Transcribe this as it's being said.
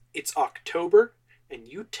it's October, and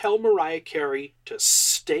you tell Mariah Carey to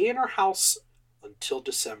stay in her house until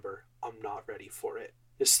December. I'm not ready for it.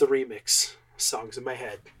 It's the remix. Songs in My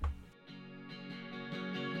Head.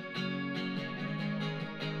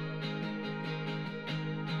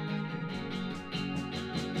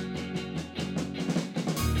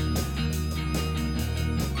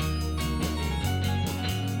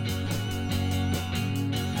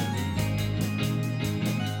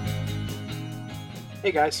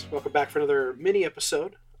 Hey guys, welcome back for another mini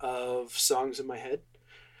episode of Songs in My Head,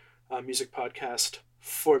 a music podcast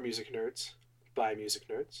for music nerds, by music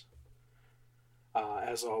nerds.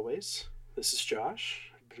 As always, this is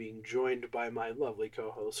Josh, being joined by my lovely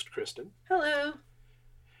co-host, Kristen. Hello.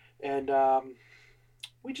 And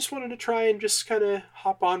we just wanted to try and just kind of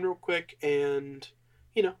hop on real quick and,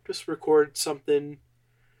 just record something.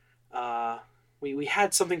 We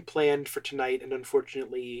had something planned for tonight, and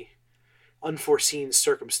unfortunately, unforeseen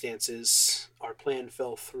circumstances, our plan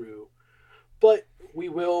fell through. But we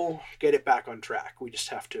will get it back on track. We just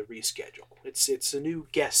have to reschedule. It's a new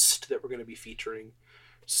guest that we're going to be featuring,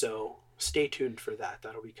 so stay tuned for that.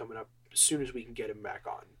 That'll be coming up as soon as we can get him back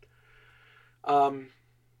on.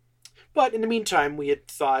 But in the meantime, we had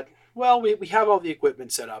thought, well, we have all the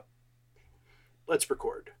equipment set up. Let's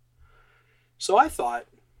record. So I thought,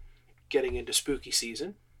 getting into spooky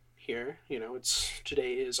season here,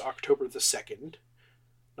 today is October the 2nd.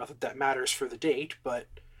 Not that matters for the date, but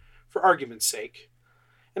for argument's sake.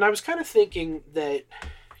 And I was kind of thinking that,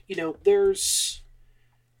 there's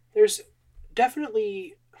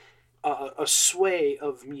definitely a sway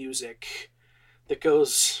of music that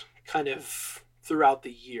goes kind of throughout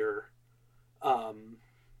the year,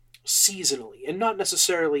 seasonally, and not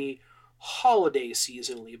necessarily holiday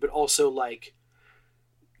seasonally, but also like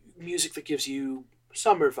music that gives you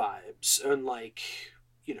summer vibes and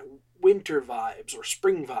winter vibes or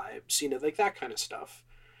spring vibes, like that kind of stuff.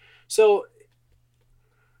 So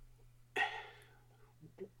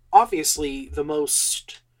obviously the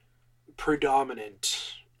most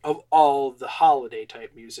predominant of all the holiday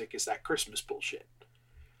type music is that Christmas bullshit.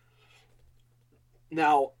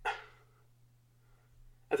 Now,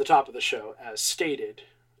 at the top of the show, as stated,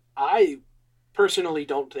 I personally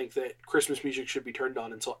don't think that Christmas music should be turned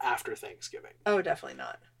on until after Thanksgiving. Oh, definitely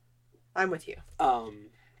not. I'm with you.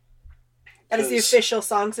 That is the official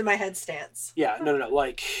Songs in My Head stance. Yeah, no.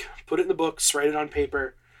 Like, put it in the books, write it on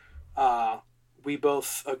paper. We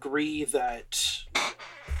both agree that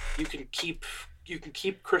you can keep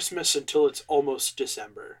Christmas until it's almost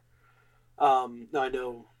December. Now I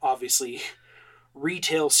know, obviously,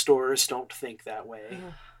 retail stores don't think that way.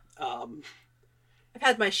 I've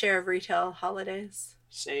had my share of retail holidays.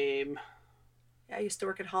 Same. Yeah, I used to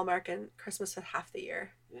work at Hallmark, and Christmas was half the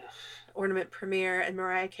year. Yeah. Ornament premiere and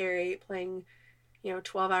Mariah Carey playing,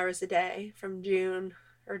 12 hours a day from June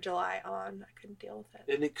or July on. I couldn't deal with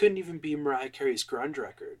it. And it couldn't even be Mariah Carey's grunge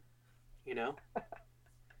record,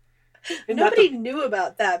 Nobody knew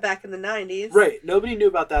about that back in the 90s. Right. Nobody knew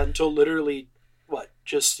about that until literally,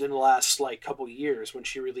 just in the last, couple years when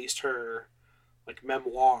she released her,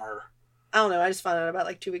 memoir. I don't know. I just found out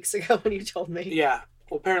about 2 weeks ago when you told me. Yeah.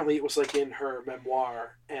 Well, apparently it was in her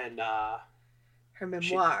memoir and her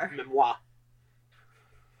memoir. Memoir.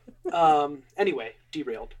 Anyway,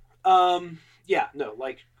 derailed. Yeah, no,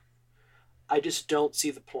 I just don't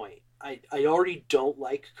see the point. I already don't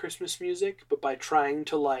like Christmas music, but by trying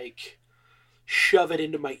to shove it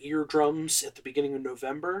into my eardrums at the beginning of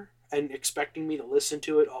November and expecting me to listen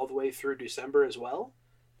to it all the way through December as well,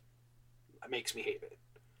 it makes me hate it.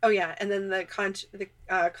 Oh yeah, and then the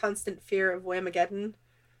constant fear of Whamageddon.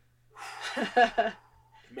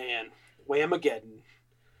 Man, Whamageddon.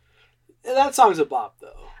 That song's a bop,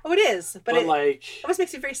 though. Oh, it is, but it it almost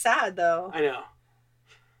makes me very sad, though. I know.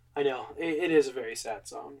 It is a very sad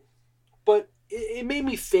song, but it made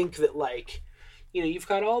me think that you've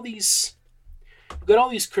got all these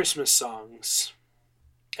Christmas songs,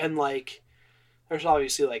 and there's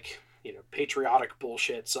obviously patriotic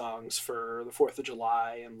bullshit songs for the 4th of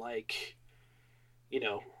July and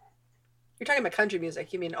You're talking about country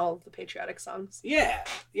music. You mean all of the patriotic songs? Yeah.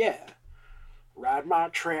 Ride my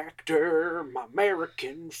tractor, my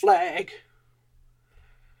American flag.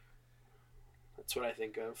 That's what I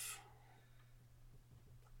think of.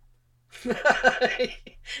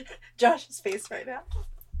 Josh's face right now.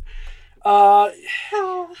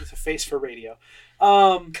 It's a face for radio.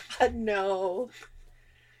 God, no.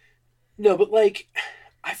 No, but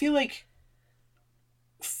I feel like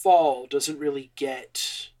fall doesn't really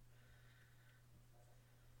get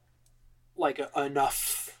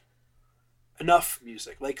enough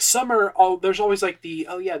music. Summer, there's always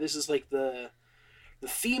this is the the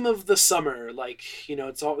theme of the summer. Like, you know,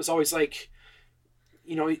 it's always like,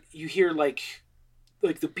 you know, you hear like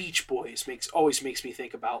the Beach Boys always makes me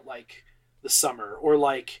think about like the summer, or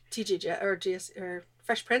like or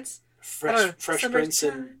Fresh Prince. Fresh Prince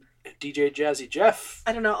and DJ Jazzy Jeff.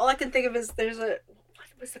 I don't know. All I can think of is what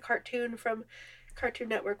was the cartoon from Cartoon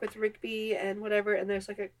Network with Rigby and whatever, and there's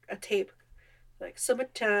like a tape like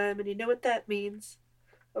summertime, and you know what that means.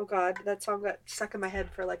 Oh God, that song got stuck in my head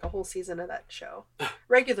for like a whole season of that show.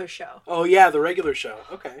 Regular show. Oh yeah, the regular show.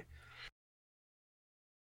 Okay.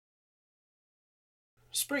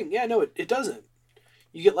 Spring, yeah, no, it doesn't.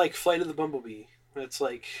 You get like Flight of the Bumblebee. That's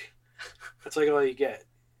like all you get.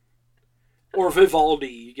 Or Vivaldi,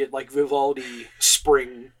 you get like Vivaldi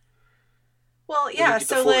Spring. Well, yeah,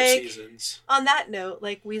 so like seasons. On that note,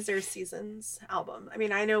 like Weezer's Seasons album. I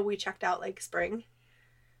mean, I know we checked out like spring,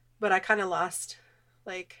 but I kind of lost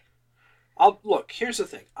like. Look. Here's the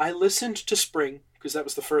thing. I listened to Spring because that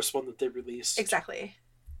was the first one that they released. Exactly.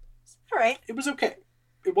 All right. It was okay.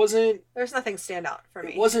 It wasn't. There's nothing stand out for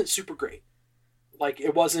me. It wasn't super great. Like,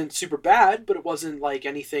 it wasn't super bad, but it wasn't like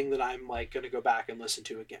anything that I'm like going to go back and listen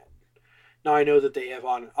to again. Now I know that they have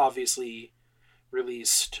obviously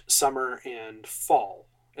released summer and fall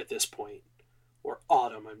at this point, or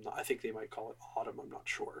autumn. I think they might call it autumn. I'm not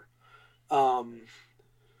sure. But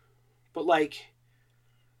like,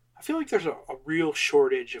 I feel like there's a real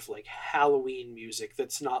shortage of like Halloween music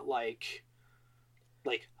that's not like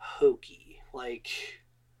hokey. Like,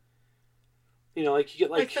 you know, like you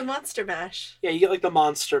get like the Monster Mash. Yeah, you get like the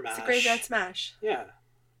Monster Mash. It's a Graveyard Smash. Yeah,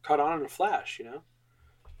 caught on in a flash, you know.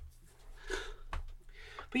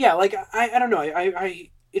 But yeah, like I don't know. I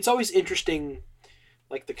it's always interesting,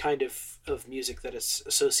 like the kind of music that is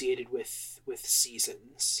associated with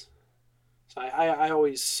seasons. So I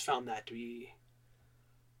always found that to be,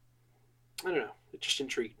 I don't know, it just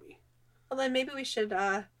intrigued me. Well, then maybe we should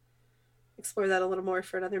explore that a little more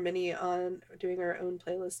for another mini on doing our own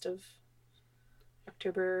playlist of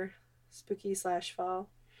October spooky / fall.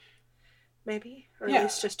 Maybe, or at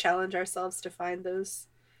least just challenge ourselves to find those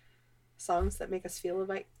songs that make us feel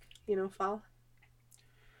like, you know, fall.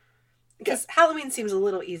 Because Halloween seems a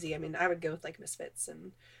little easy. I mean, I would go with like Misfits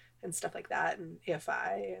and stuff like that, and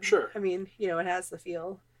AFI. And, sure. I mean, you know, it has the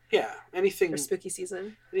feel. Yeah, anything for spooky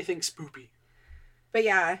season. Anything spoopy. But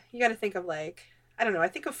yeah, you got to think of like, I don't know. I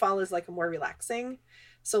think of fall as like a more relaxing.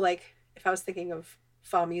 So like, if I was thinking of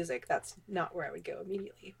fall music, that's not where I would go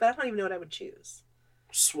immediately. But I don't even know what I would choose.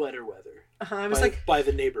 Sweater Weather. I was by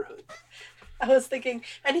The Neighborhood. I was thinking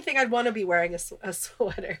anything I'd want to be wearing a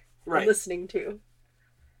sweater. Right. Listening to.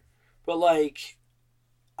 But like,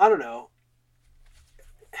 I don't know.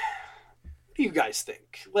 What do you guys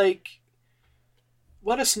think? Like,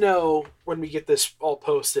 let us know when we get this all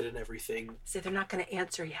posted and everything. So they're not going to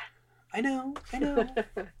answer yet. I know.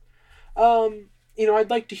 You know, I'd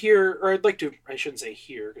like to hear, or I shouldn't say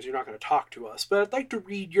hear, because you're not going to talk to us, but I'd like to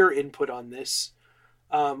read your input on this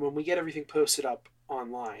when we get everything posted up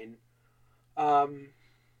online.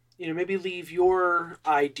 You know, maybe leave your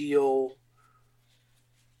ideal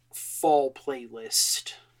fall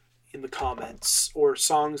playlist in the comments, or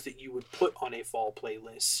songs that you would put on a fall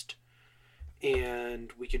playlist,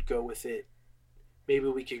 and we could go with it. Maybe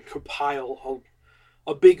we can compile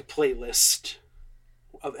a big playlist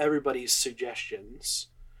of everybody's suggestions.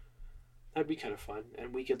 That'd be kind of fun,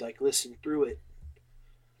 and we could like listen through it.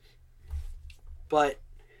 But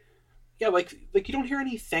yeah, like you don't hear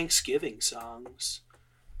any Thanksgiving songs.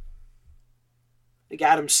 Like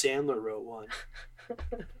Adam Sandler wrote one.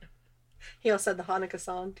 He also had the Hanukkah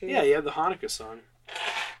song too. Yeah, he had the Hanukkah song.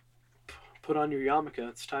 Put on your yarmulke.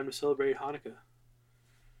 It's time to celebrate Hanukkah.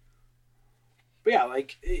 But yeah,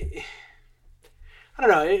 like, I don't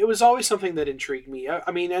know. It was always something that intrigued me.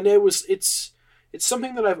 I mean, and it's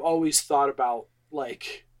something that I've always thought about,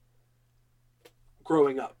 like,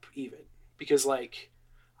 growing up, even. Because, like,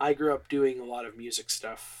 I grew up doing a lot of music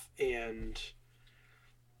stuff, and,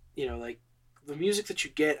 you know, like, the music that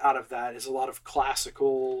you get out of that is a lot of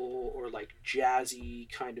classical or, like,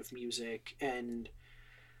 jazzy kind of music, and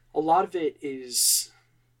a lot of it is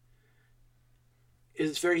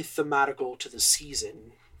very thematical to the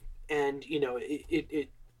season, and you know it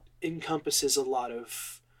encompasses a lot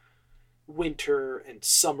of winter and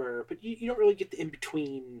summer, but you don't really get the in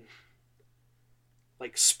between,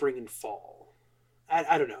 like spring and fall.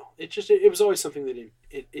 I don't know. It was always something that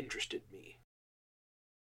it interested me.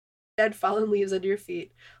 Dead Fallen Leaves Under Your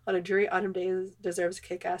Feet on a Dreary Autumn Day deserves a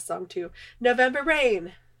kick-ass song too. November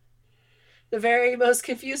Rain, the very most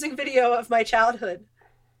confusing video of my childhood.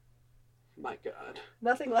 My God.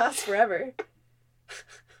 Nothing lasts forever.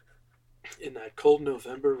 In that cold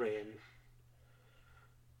November rain.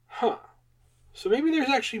 Huh. So maybe there's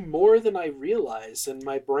actually more than I realized, and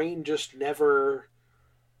my brain just never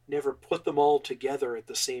put them all together at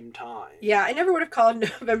the same time. Yeah, I never would have called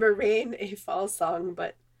November Rain a fall song,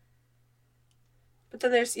 but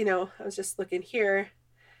then there's, I was just looking here.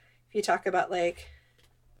 If you talk about like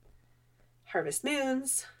Harvest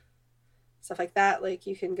Moons, stuff like that, like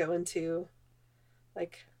you can go into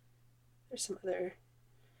like there's some other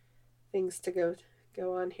things to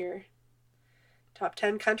go on here. Top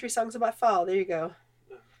 10 country songs about fall. There you go.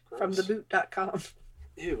 Gross. From theboot.com.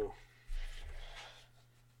 Ew.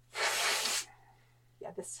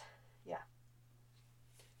 Yeah.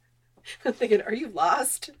 I'm thinking, are you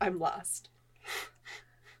lost? I'm lost.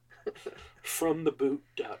 From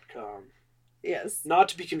theboot.com. Yes. Not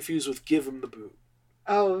to be confused with Give 'em the Boot.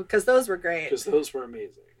 Oh, because those were great. Because those were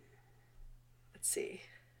amazing. Let's see.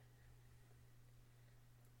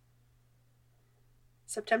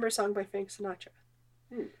 September Song by Frank Sinatra.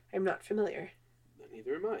 I'm not familiar.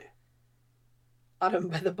 Neither am I. Autumn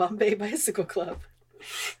by the Bombay Bicycle Club.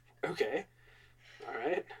 Okay. All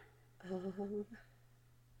right.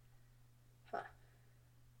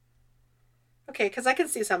 Okay, because I can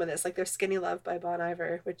see some of this. Like there's Skinny Love by Bon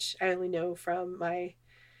Iver, which I only know from my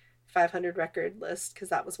 500 record list because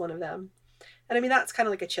that was one of them. And I mean, that's kind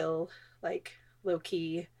of like a chill, like low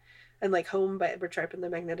key. And like Home by Edward Sharpe and the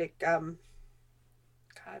Magnetic,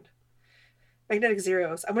 Magnetic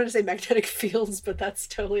Zeros. I'm going to say Magnetic Fields, but that's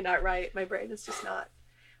totally not right. My brain is just not.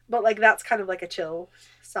 But like that's kind of like a chill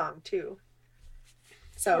song too.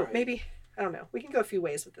 So right. Maybe, I don't know. We can go a few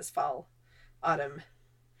ways with this fall, autumn.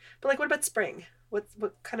 But like what about spring? What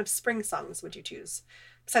kind of spring songs would you choose?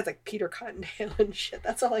 Besides like Peter Cottontail and shit.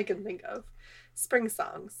 That's all I can think of. Spring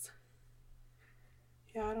songs.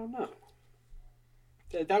 Yeah, I don't know.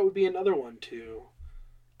 That would be another one too.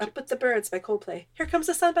 Up with the Birds by Coldplay. Here Comes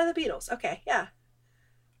the Sun by the Beatles. Okay, yeah.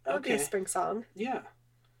 That would be a spring song. Yeah.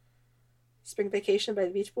 Spring Vacation by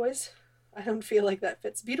the Beach Boys. I don't feel like that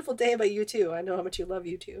fits. Beautiful Day by U2. I know how much you love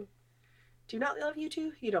U2. Do you not love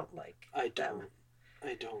U2? You don't like them. I don't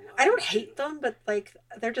love I don't U2. hate them, but like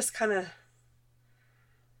they're just kind of...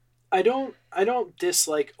 I don't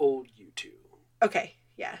dislike old U2. Okay,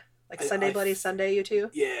 yeah. Like Sunday Bloody Sunday U2?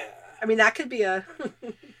 Yeah. I mean, that could be a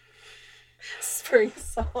spring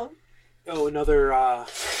song. Oh, another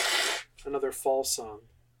fall song.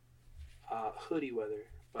 Hoodie Weather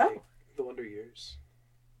by The Wonder Years.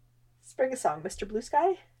 Spring song, Mr. Blue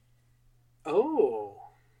Sky? Oh,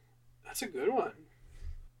 that's a good one.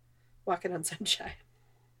 Walking on Sunshine.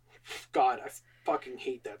 God, I fucking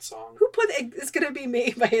hate that song. Who put It's Gonna Be May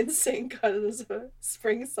by NSYNC on this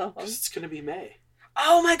spring song? It's gonna be May.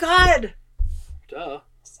 Oh my god! Duh.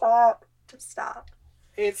 Stop. Just stop.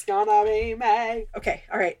 It's gonna be May. Okay,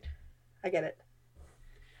 alright. I get it.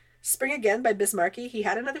 Spring Again by Biz Markie. He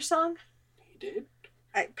had another song? He did?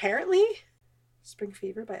 Apparently. Spring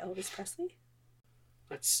Fever by Elvis Presley.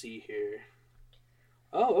 Let's see here.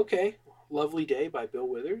 Oh, okay. Lovely Day by Bill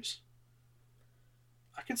Withers.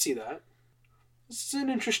 I can see that. This is an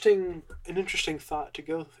interesting thought to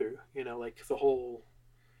go through. You know, like the whole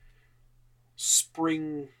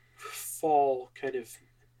spring, fall kind of,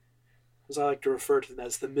 as I like to refer to them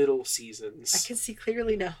as the middle seasons. I Can See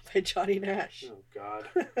Clearly Now by Johnny Nash. Oh, God.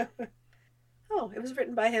 Oh, it was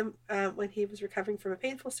written by him when he was recovering from a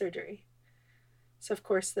painful surgery. So, of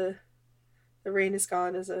course, the rain is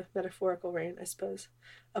gone as a metaphorical rain, I suppose.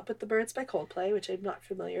 Up with the Birds by Coldplay, which I'm not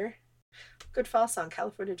familiar. Good fall song,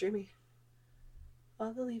 California Dreaming.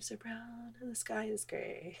 All the leaves are brown and the sky is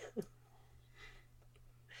gray.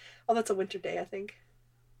 Oh, that's a winter day, I think.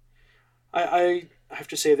 I have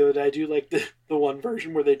to say, though, that I do like the one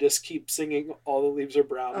version where they just keep singing All the Leaves Are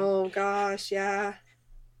Brown. Oh, gosh, yeah.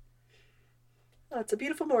 Oh, It's a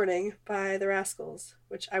Beautiful Morning by The Rascals,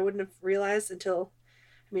 which I wouldn't have realized until,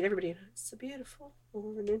 I mean, everybody, it's a beautiful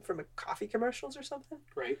morning from a coffee commercials or something.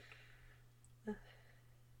 Right.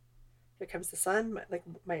 Here Comes the Sun,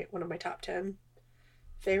 one of my top 10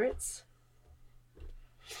 favorites.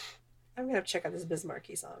 I'm going to have to check out this Biz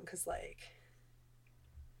Markie song, because, might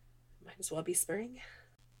as well be spring.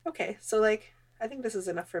 Okay, so, I think this is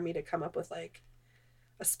enough for me to come up with, a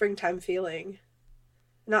springtime feeling.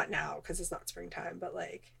 Not now, because it's not springtime, but,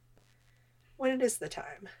 when it is the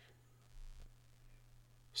time.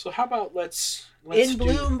 So how about let's In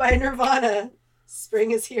Bloom by Nirvana.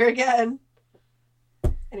 Spring is here again.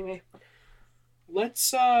 Anyway.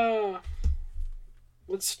 Let's do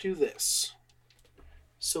this.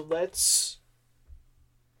 So let's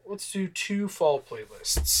do 2 fall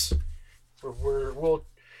playlists. We'll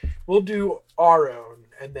do our own,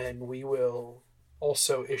 and then we will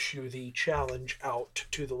also issue the challenge out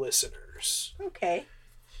to the listeners. Okay.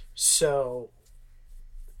 So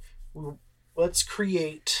let's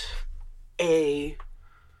create a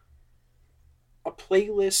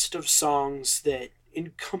playlist of songs that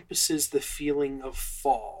encompasses the feeling of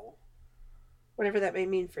fall, Whatever that may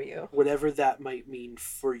mean for you. whatever that might mean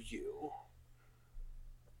for you.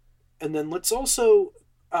 And then let's also,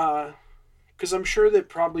 because I'm sure that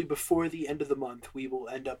probably before the end of the month we will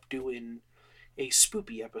end up doing a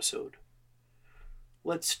spoopy episode.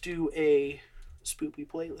 Let's do a spoopy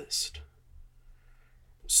playlist.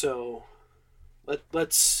 So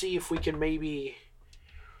let's see if we can maybe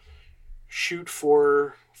shoot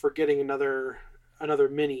for getting another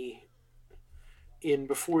mini in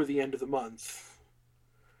before the end of the month,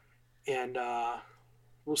 and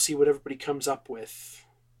we'll see what everybody comes up with.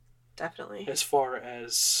 Definitely. As far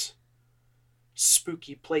as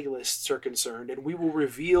spooky playlists are concerned, and we will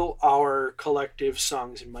reveal our collective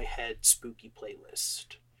songs in my head spooky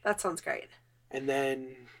playlist. That sounds great. And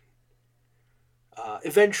then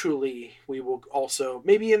eventually we will also,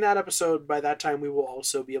 maybe in that episode, by that time we will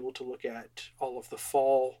also be able to look at all of the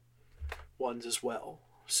fall ones as well.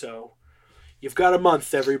 So you've got a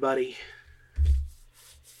month, everybody.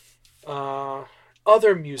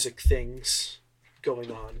 Other music things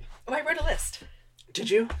going on. Oh, I wrote a list. Did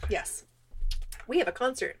you? Yes. We have a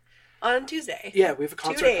concert on Tuesday. Yeah, we have a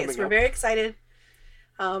concert 2 days. coming We're up. very excited.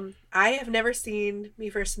 I have never seen Me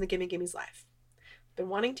First and the Gimme Gimmes live. Been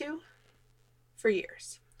wanting to for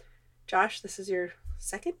years. Josh, this is your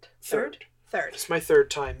second? Third? It's my third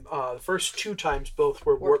time. The first two times both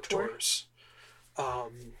were Warped Tour. Tours.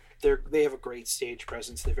 They have a great stage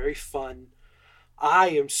presence. They're very fun. I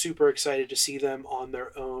am super excited to see them on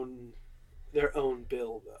their own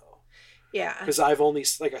bill, though. Yeah. Because I've only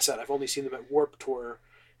seen them at Warped Tour,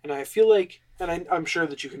 and I feel like, and I'm sure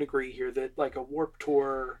that you can agree here, that like a Warped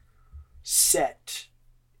Tour set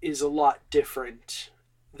is a lot different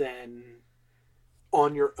than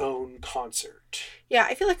on your own concert. Yeah,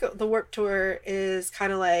 I feel like the Warped Tour is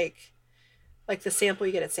kind of like the sample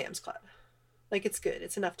you get at Sam's Club. Like, it's good.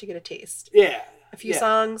 It's enough to get a taste. Yeah. A few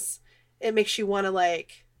songs, it makes you want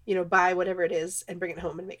to buy whatever it is and bring it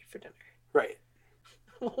home and make it for dinner. Right.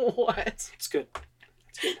 What? It's good.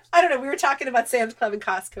 I don't know. We were talking about Sam's Club and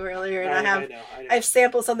Costco earlier, and I know. I have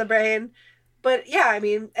samples on the brain. But yeah, I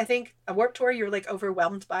mean, I think a Warped Tour, you're like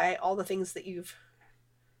overwhelmed by all the things that you've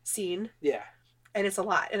seen. Yeah. And it's a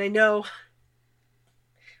lot. And I don't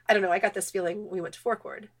know, I got this feeling when we went to Four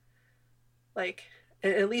Chord. Like,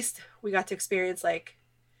 at least we got to experience like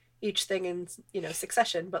each thing in,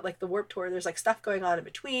 succession. But like the Warped Tour, there's like stuff going on in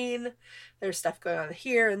between. There's stuff going on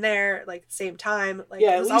here and there, like at the same time. Like,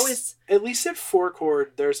 yeah, it was at least at Four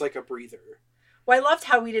Chord, there's like a breather. Well, I loved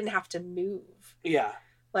how we didn't have to move. Yeah.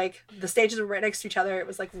 Like, the stages were right next to each other. It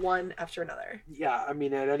was like one after another. Yeah, I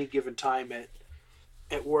mean, at any given time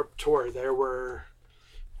at Warped Tour, there were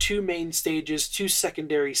 2 main stages, 2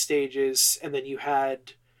 secondary stages, and then you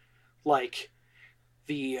had like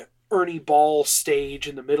the Ernie Ball stage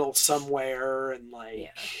in the middle somewhere, and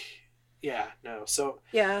like, so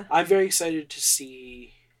Yeah. I'm very excited to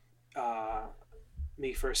see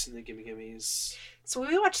Me First and the Gimme Gimmes. So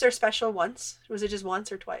we watched their special once. Was it just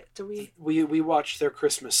once or twice? Did we? We watched their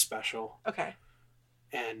Christmas special. Okay.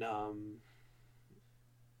 And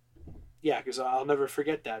yeah, because I'll never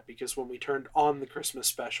forget that, because when we turned on the Christmas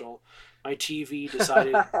special, my TV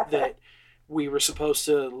decided that we were supposed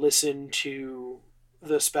to listen to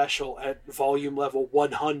the special at volume level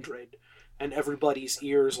 100, and everybody's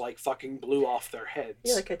ears like fucking blew off their heads.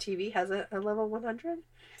 Yeah, like a TV has a level 100.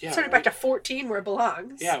 Yeah, Turn it back to 14 where it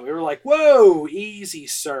belongs. Yeah, we were like, whoa, easy,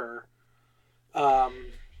 sir.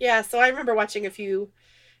 Yeah, so I remember watching a few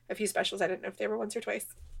specials. I didn't know if they were once or twice.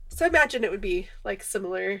 So I imagine it would be like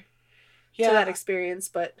similar to that experience,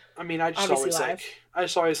 but I mean, I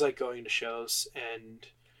just always like going to shows, and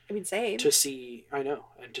I mean, same. to see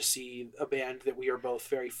a band that we are both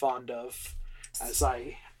very fond of, as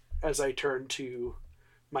I turn to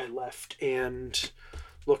my left and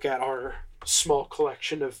look at our small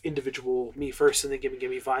collection of individual Me First and the Gimme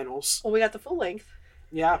Gimme vinyls. Well, we got the full length.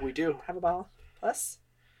 Yeah, we do. Have a Ball Plus.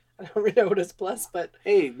 I don't really know what is plus, but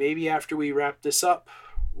hey, maybe after we wrap this up,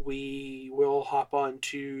 we will hop on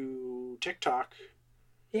to TikTok.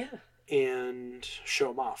 Yeah. And show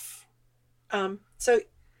them off. So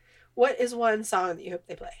what is one song that you hope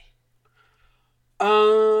they play?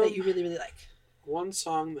 That you really, really like? One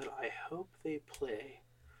song that I hope they play.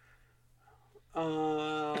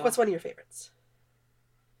 What's one of your favorites?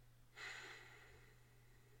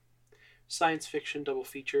 Science fiction double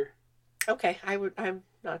feature. Okay, I'm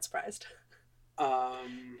not surprised.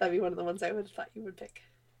 That'd be one of the ones I would have thought you would pick.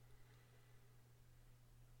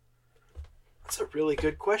 That's a really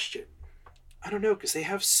good question. I don't know, because they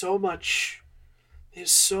have so much. There's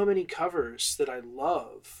so many covers that I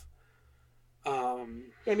love.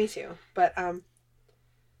 Yeah, me too. But trying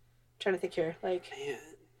to think here. Like, Man.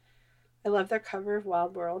 I love their cover of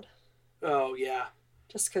Wild World. Oh yeah,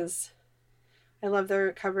 Just because I love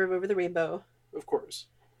their cover of Over the Rainbow. of course.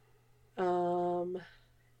 The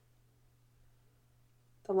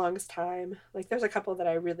Longest Time. Like, there's a couple that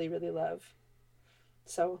I really, really love.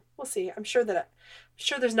 So we'll see. I'm sure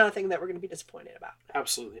there's nothing that we're going to be disappointed about.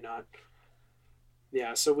 Absolutely not.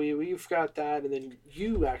 Yeah, so we've got that, and then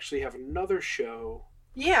you actually have another show.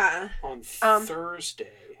 Yeah. On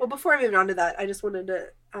Thursday. Well, before I move on to that, I just wanted to.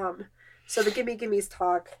 So the Gimme Gimmes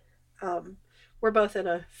talk. We're both in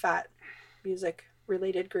a fat music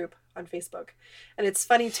related group on Facebook, and it's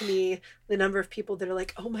funny to me the number of people that are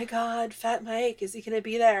like, "Oh my God, Fat Mike, is he going to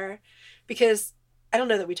be there?" Because I don't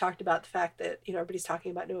know that we talked about the fact that everybody's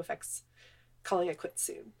talking about NoFX calling it quits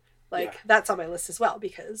soon. Like, that's on my list as well,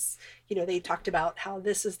 because they talked about how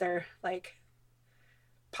this is their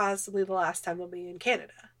possibly the last time they'll be in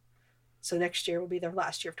Canada. So next year will be their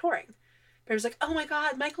last year of touring. But I was like, oh my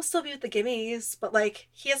God, Mike will still be with the Gimmes, but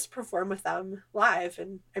he has to perform with them live,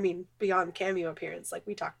 and I mean beyond cameo appearance, like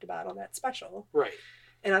we talked about on that special. Right.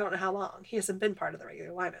 And I don't know how long. He hasn't been part of the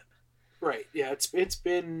regular lineup. Right. Yeah, it's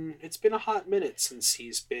been a hot minute since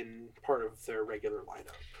he's been part of their regular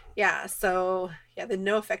lineup. Yeah, so the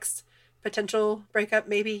NoFX potential breakup,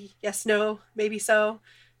 maybe yes, no, maybe so,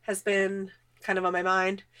 has been kind of on my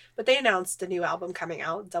mind. But they announced a new album coming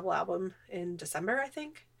out, double album in December, I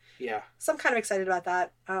think. Yeah. So I'm kind of excited about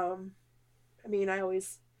that. I mean, I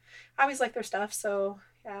always like their stuff, so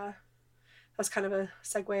yeah. That was kind of a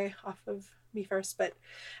segue off of Me First. But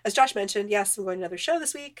as Josh mentioned, yes, I'm going to another show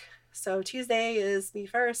this week. So Tuesday is Me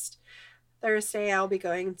First. Thursday, I'll be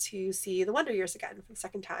going to see the Wonder Years again for the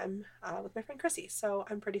second time with my friend Chrissy. So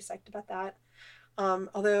I'm pretty psyched about that.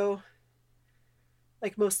 Although,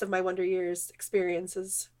 most of my Wonder Years experience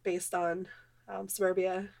is based on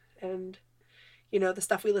Suburbia and, the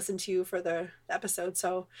stuff we listen to for the episode.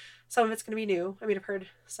 So some of it's going to be new. I mean, I've heard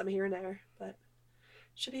some here and there, but it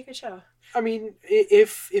should be a good show. I mean,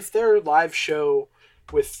 if their live show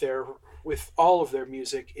with all of their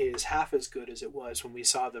music is half as good as it was when we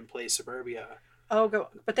saw them play Suburbia. Oh, go!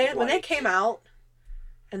 But when they came out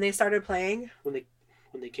and they started playing, when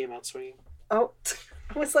they came out swinging. Oh,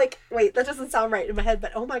 I was like, wait, that doesn't sound right in my head.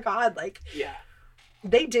 But oh my God, yeah,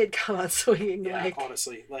 they did come out swinging. Yeah,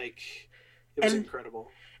 honestly, it was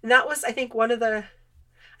incredible. And that was, I think, one of the.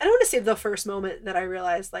 I don't want to say the first moment that I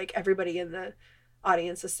realized everybody in the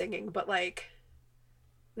audience is singing, but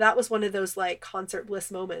that was one of those concert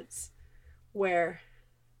bliss moments where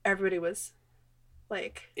everybody was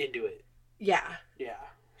into it. Yeah,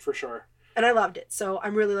 for sure. And I loved it, so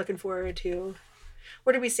I'm really looking forward to.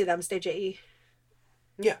 Where did we see them? Stage AE.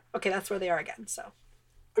 Yeah. Okay, that's where they are again. So.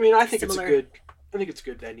 I mean, I think it's a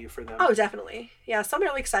good venue for them. Oh, definitely. Yeah, so I'm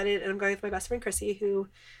really excited, and I'm going with my best friend Chrissy, who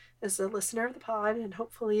is a listener of the pod and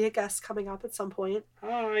hopefully a guest coming up at some point.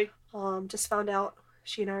 Hi. Just found out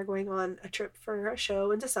she and I are going on a trip for a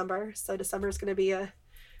show in December. So December is going to be a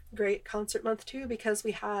great concert month too, because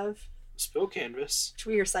we have Spill Canvas, which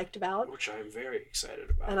we are psyched about, which I'm very excited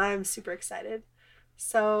about, and I'm super excited.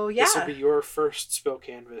 So yeah, this will be your first Spill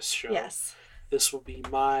Canvas show. Yes. This will be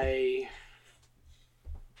my.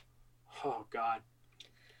 Oh God.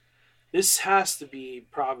 This has to be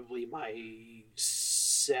probably my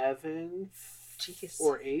 7th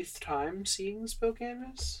or 8th time seeing Spill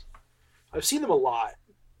Canvas. I've seen them a lot.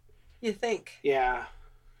 You think? Yeah.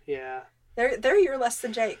 They're your Less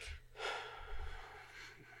Than Jake.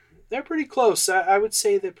 They're pretty close. I would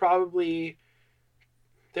say that probably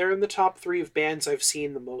they're in the top 3 of bands I've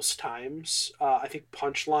seen the most times. I think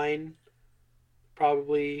Punchline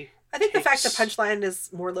probably. I think the fact that Punchline is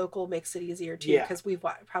more local makes it easier too, because we've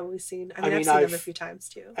probably seen. I mean, I've seen them a few times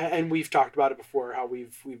too. And we've talked about it before, how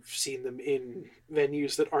we've seen them in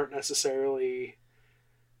venues that aren't necessarily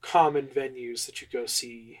common venues that you go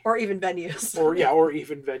see, or even venues, or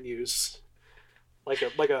even venues, like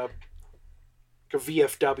a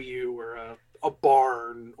VFW or a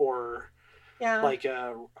barn or like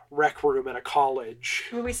a rec room at a college.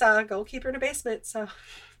 Well, we saw a Goalkeeper in a basement, so.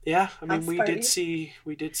 Yeah, I mean, we did see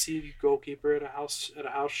Goalkeeper at a house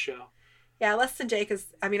show. Yeah, Less Than Jake is.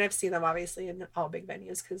 I mean, I've seen them obviously in all big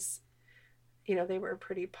venues because, they were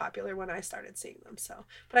pretty popular when I started seeing them. So,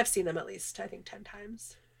 but I've seen them at least I think 10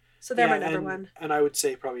 times. So they're my number one. And I would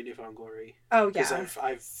say probably New Found Glory. Oh yeah, because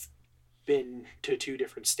I've been to 2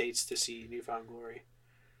 different states to see New Found Glory.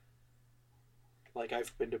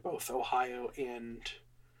 I've been to both Ohio and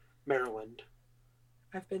Maryland.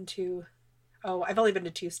 I've been to Oh, I've only been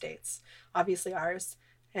to 2 states. Obviously ours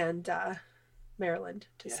and Maryland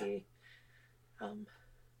to see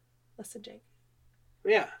Listen Jake.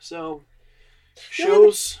 Yeah, so The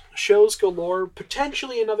only shows galore.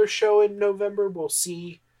 Potentially another show in November. We'll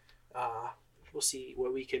see. We'll see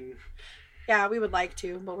what we can. Yeah, we would like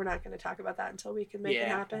to, but we're not going to talk about that until we can make it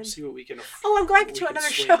happen. We'll see what we can. Oh, I'm going to another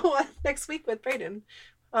show next week with Brayden,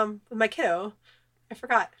 with my kiddo. I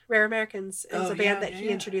forgot. Rare Americans is a band that he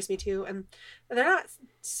introduced me to, and they're not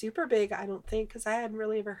super big, I don't think, because I hadn't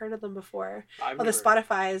really ever heard of them before. Although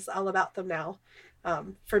Spotify is all about them now,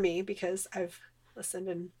 for me, because I've listened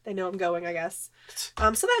and they know I'm going, I guess. So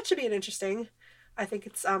that should be an interesting. I think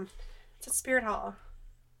it's at Spirit Hall.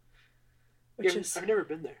 I've never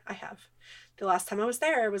been there. I have. The last time I was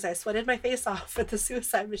there was I sweated my face off at the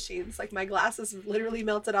suicide machines. Like my glasses literally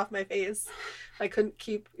melted off my face. I couldn't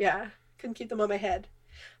keep them on my head.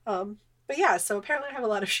 But yeah, so apparently I have a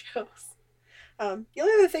lot of shows. The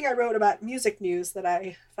only other thing I wrote about music news that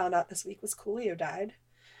I found out this week was Coolio died.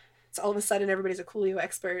 So all of a sudden everybody's a Coolio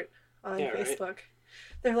expert on Facebook. Right.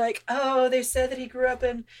 They're like, oh, they said that he grew up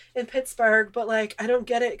in Pittsburgh, but like, I don't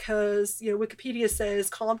get it because, Wikipedia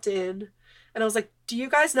says Compton. And I was like, do you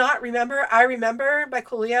guys not remember? I Remember by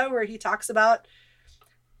Coolio, where he talks about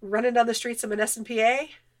running down the streets of Monessen, PA.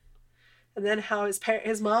 And then how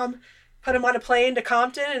his mom put him on a plane to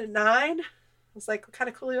Compton at 9. I was like, what kind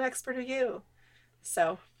of Coolio expert are you?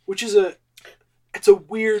 So. Which is it's a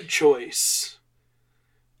weird choice.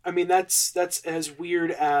 I mean, that's as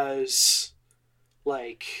weird as,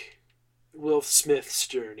 like, Will Smith's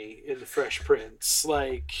journey in The Fresh Prince.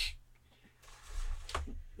 Like,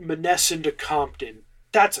 Monessen to Compton.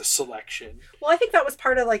 That's a selection. Well, I think that was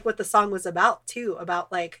part of, like, what the song was about, too.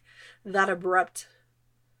 About, like, that abrupt,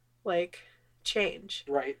 like, change.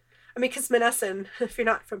 Right. I mean, because Monessen, if you're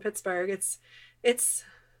not from Pittsburgh, it's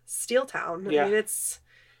steel town. Yeah. I mean, it's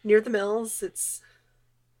near the mills.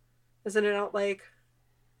 Isn't it out, like...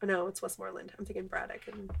 Oh, no, it's Westmoreland. I'm thinking Braddock.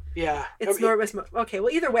 And yeah. It's Northwest. Okay, well,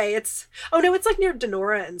 either way, it's... Oh, no, it's like near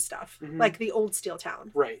Denora and stuff. Mm-hmm. Like the old steel town.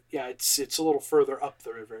 Right. Yeah, it's a little further up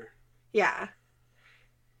the river. Yeah.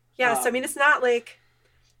 Yeah, so I mean, it's not like...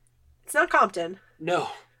 It's not Compton. No.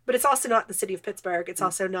 But it's also not the city of Pittsburgh. It's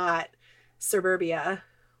also not suburbia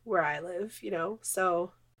where I live,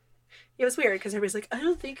 So it was weird because everybody's like, I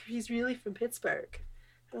don't think he's really from Pittsburgh.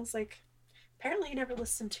 And I was like, apparently you never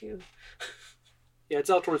listened to... Yeah, it's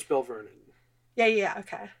out towards Bell Vernon. Yeah,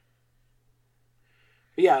 okay.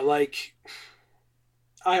 But yeah, like,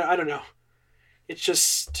 I don't know. It's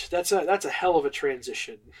just, that's a hell of a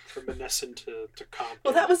transition from Monessen to Compton.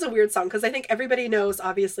 Well, that was a weird song, because I think everybody knows,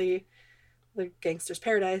 obviously, the Gangster's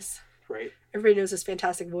Paradise. Right. Everybody knows his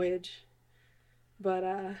Fantastic Voyage.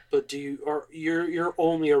 But you're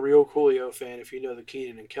only a real Coolio fan if you know the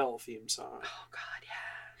Keenan and Kel theme song. Oh, God,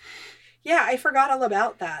 yeah. Yeah, I forgot all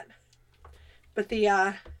about that. But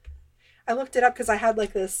I looked it up because I had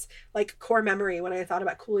like this like core memory when I thought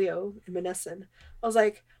about Coolio and Monessen. I was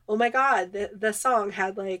like, oh my God, the song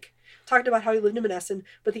had like talked about how he lived in Monessen,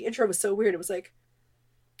 but the intro was so weird. It was like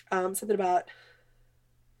something about,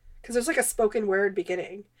 because there's like a spoken word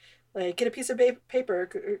beginning, like get a piece of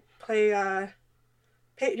paper, play.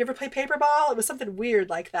 You ever play paper ball? It was something weird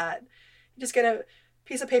like that. You just get a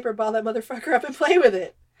piece of paper, ball that motherfucker up, and play with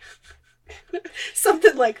it.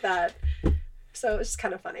 Something like that. So it's just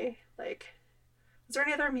kind of funny. Like, is there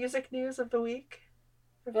any other music news of the week?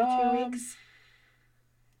 Of the 2 weeks?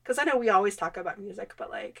 Because I know we always talk about music, but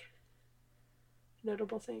like,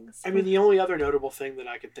 notable things. I mean, the only other notable thing that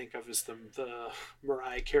I could think of is the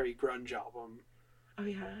Mariah Carey grunge album. Oh,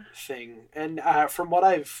 yeah. Thing. And from what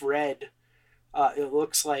I've read, it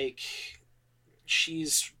looks like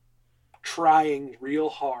she's trying real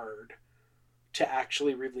hard to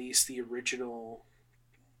actually release the original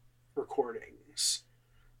recordings,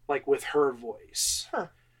 like with her voice. Huh.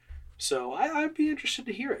 So I'd be interested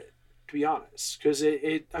to hear it, to be honest, because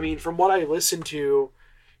I mean, from what I listened to,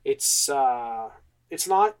 it's not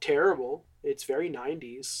terrible. It's very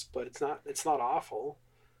 90s, but it's not awful.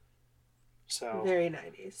 So very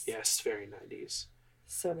 90s. Yes, very 90s.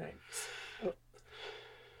 So 90s. Oh.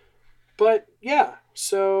 But yeah,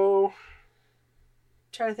 so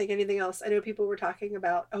trying to think anything else. I know people were talking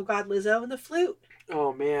about, oh God, Lizzo and the flute.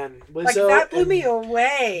 Oh man, Lizzo, like that blew me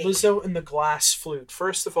away. Lizzo and the glass flute.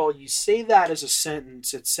 First of all, you say that as a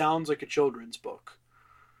sentence, it sounds like a children's book.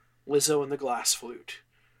 Lizzo and the glass flute,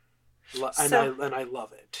 and I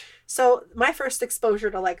love it. So my first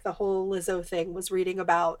exposure to like the whole Lizzo thing was reading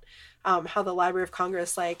about how the Library of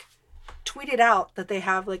Congress like tweeted out that they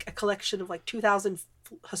have like a collection of like 2,000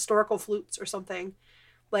 historical flutes or something.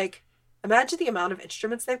 Like, imagine the amount of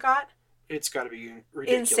instruments they've got. It's got to be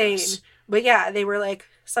ridiculous. insane. But yeah, they were like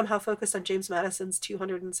somehow focused on James Madison's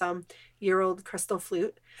 200 and some year old crystal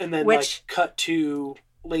flute. And then, Which- cut to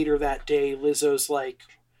later that day, Lizzo's like,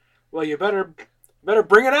 well, you better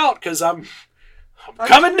bring it out, because I'm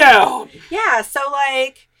coming down. Yeah, so,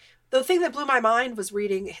 like, the thing that blew my mind was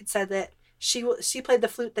reading, it said that she played the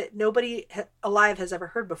flute that nobody alive has ever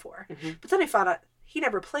heard before. Mm-hmm. But then I found out he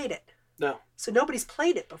never played it. No. So nobody's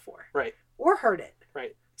played it before. Right. Or heard it.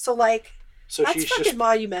 Right. So, like, So that's she's fucking just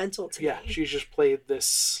monumental to me. yeah, she's just played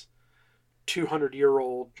this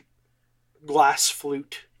 200-year-old glass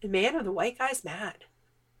flute. And man, are the white guys mad.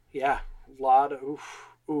 Yeah, a lot of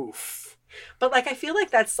oof. But, like, I feel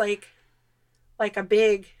like that's, like a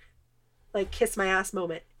big, like, kiss my ass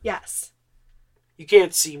moment. Yes. You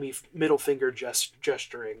can't see me middle finger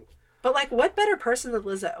gesturing. But, like, what better person than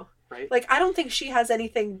Lizzo? Right. Like, I don't think she has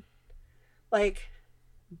anything, like,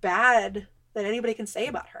 bad that anybody can say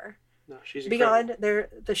about her. No, she's incredible.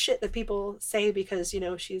 Beyond the shit that people say because,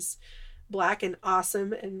 she's black and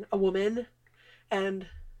awesome and a woman and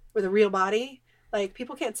with a real body. Like,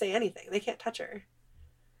 people can't say anything. They can't touch her.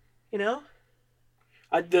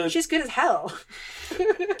 She's good as hell.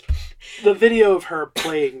 The video of her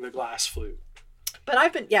playing the glass flute But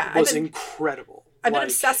I've been incredible. I've been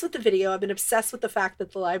obsessed with the video. I've been obsessed with the fact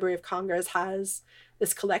that the Library of Congress has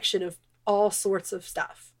this collection of all sorts of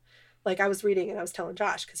stuff. Like, I was reading and I was telling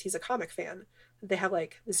Josh, because he's a comic fan, they have,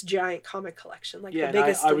 like, this giant comic collection. Like, yeah, the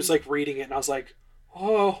biggest. I was, like, reading it and I was like,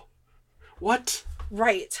 oh, what?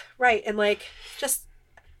 Right. And, like, just,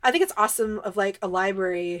 I think it's awesome of, like, a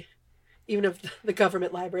library, even of the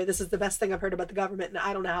government library. This is the best thing I've heard about the government in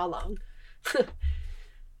I don't know how long.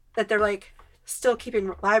 That they're, like, still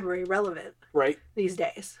keeping library relevant. Right. These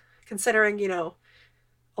days. Considering, a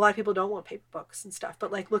lot of people don't want paper books and stuff.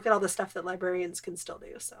 But, like, look at all the stuff that librarians can still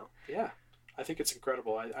do, so. Yeah. I think it's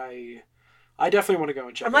incredible. I definitely want to go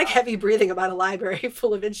and check it out. I'm, like, heavy breathing about a library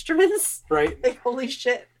full of instruments. Right. Like, holy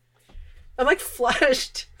shit. I'm, like,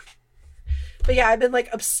 flushed. But, yeah, I've been, like,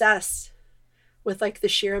 obsessed with, like, the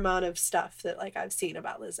sheer amount of stuff that, like, I've seen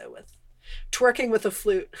about Lizzo with twerking with a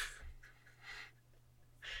flute.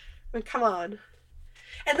 I mean, come on.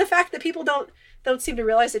 And the fact that people don't seem to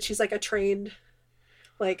realize that she's, like, a trained,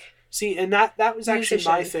 like... See, and that was actually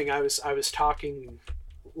musician. my thing. I was talking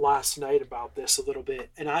last night about this a little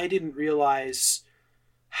bit, and I didn't realize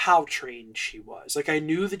how trained she was. Like, I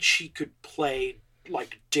knew that she could play,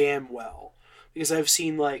 like, damn well, because I've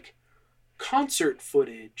seen, like, concert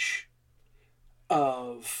footage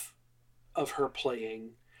of her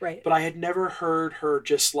playing. Right. But I had never heard her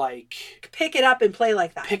just, like... pick it up and play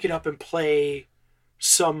like that. Pick it up and play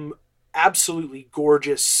some absolutely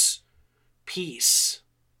gorgeous piece.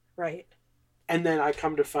 Right. And then I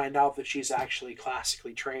come to find out that she's actually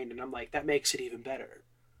classically trained, and I'm like, that makes it even better.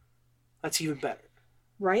 That's even better.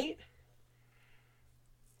 Right?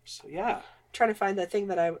 So, yeah. I'm trying to find that thing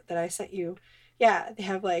that I sent you. Yeah, they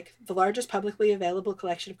have, like, the largest publicly available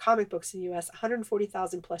collection of comic books in the U.S.,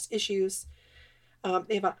 140,000 plus issues.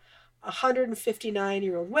 They have a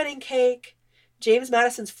 159-year-old wedding cake. James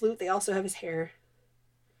Madison's flute. They also have his hair.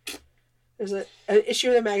 There's an issue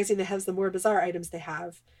of their magazine that has the more bizarre items they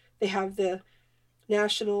have. They have the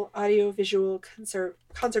National Audiovisual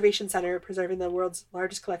Conservation Center preserving the world's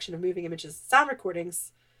largest collection of moving images and sound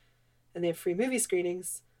recordings. And they have free movie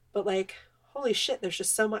screenings. But, like, holy shit, there's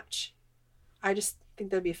just so much. I just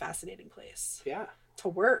think that'd be a fascinating place. Yeah. To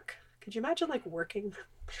work. Could you imagine, like, working?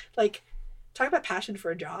 Like... talk about passion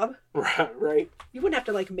for a job. Right. You wouldn't have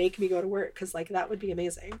to, like, make me go to work, because, like, that would be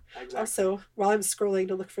amazing. Exactly. Also, while I'm scrolling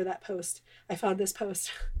to look for that post, I found this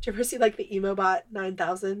post. Did you ever see, like, the EmoBot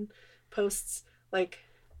 9000 posts, like,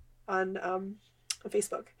 on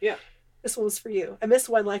Facebook? Yeah. This one was for you. I missed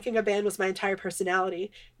when liking a band was my entire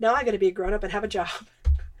personality. Now I gotta be a grown-up and have a job.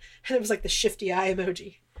 And it was, like, the shifty eye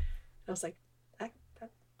emoji. I was like, that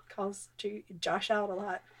calls Josh out a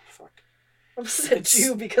lot. Fuck. I almost said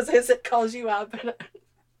you because I said calls you out, but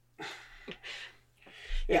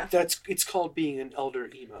yeah, it's called being an elder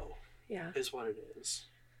emo. Yeah, is what it is.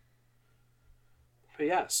 But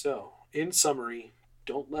yeah, so in summary,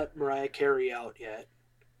 don't let Mariah Carey out yet,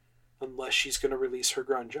 unless she's going to release her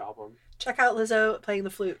grunge album. Check out Lizzo playing the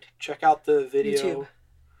flute. Check out the video YouTube.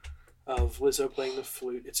 Of Lizzo playing the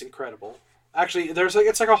flute. It's incredible. Actually,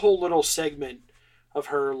 it's like a whole little segment of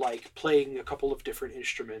her, like, playing a couple of different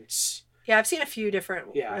instruments. Yeah, I've seen a few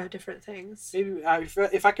different things. Maybe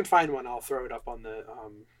if I can find one, I'll throw it up on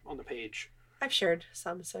the page. I've shared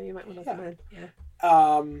some, so you might want to come in. Yeah.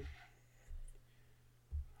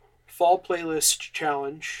 Fall playlist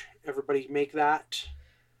challenge. Everybody make that.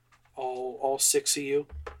 All 6 of you.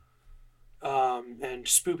 and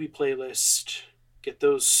spoopy playlist. Get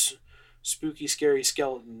those spooky, scary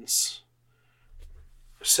skeletons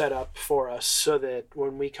set up for us so that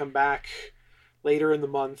when we come back later in the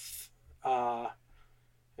month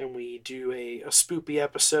and we do a spoopy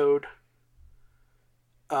episode,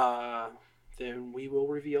 then we will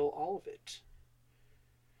reveal all of it.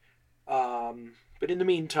 But in the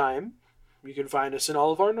meantime, you can find us in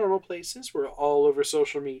all of our normal places. We're all over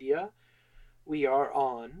social media. We are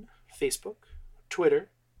on Facebook, Twitter,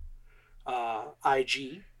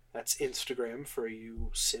 IG. That's Instagram for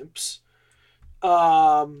you simps. We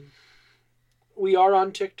are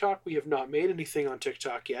on TikTok. We have not made anything on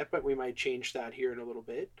TikTok yet, but we might change that here in a little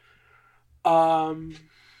bit.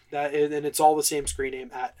 That is, and it's all the same screen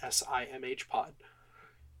name at SIMH Pod.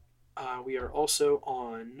 We are also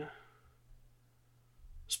on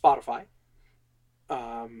Spotify,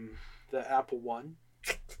 the Apple one,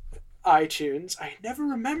 iTunes. I never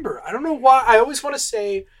remember. I don't know why. I always want to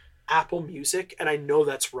say Apple Music, and I know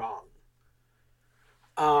that's wrong.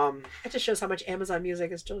 It just shows how much Amazon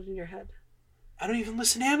Music is drilled in your head. I don't even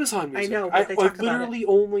listen to Amazon Music. I know, but they talk about literally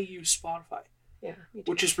only use Spotify. Yeah, me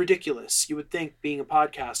too. Which is ridiculous. You would think, being a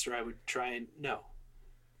podcaster, I would try and no.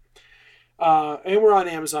 And we're on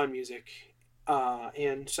Amazon Music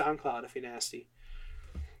and SoundCloud if you're nasty.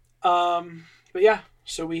 But yeah,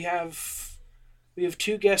 so we have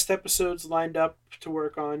 2 guest episodes lined up to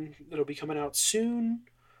work on that'll be coming out soon.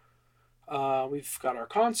 We've got our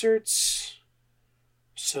concerts.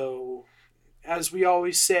 So, as we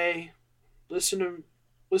always say, listen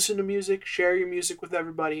to music, share your music with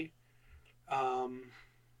everybody.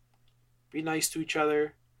 Be nice to each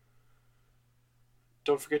other.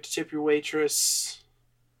 Don't forget to tip your waitress.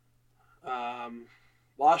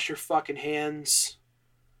 Wash your fucking hands.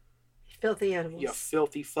 Filthy animals. You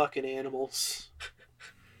filthy fucking animals.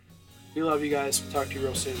 We love you guys. We'll talk to you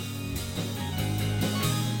real soon.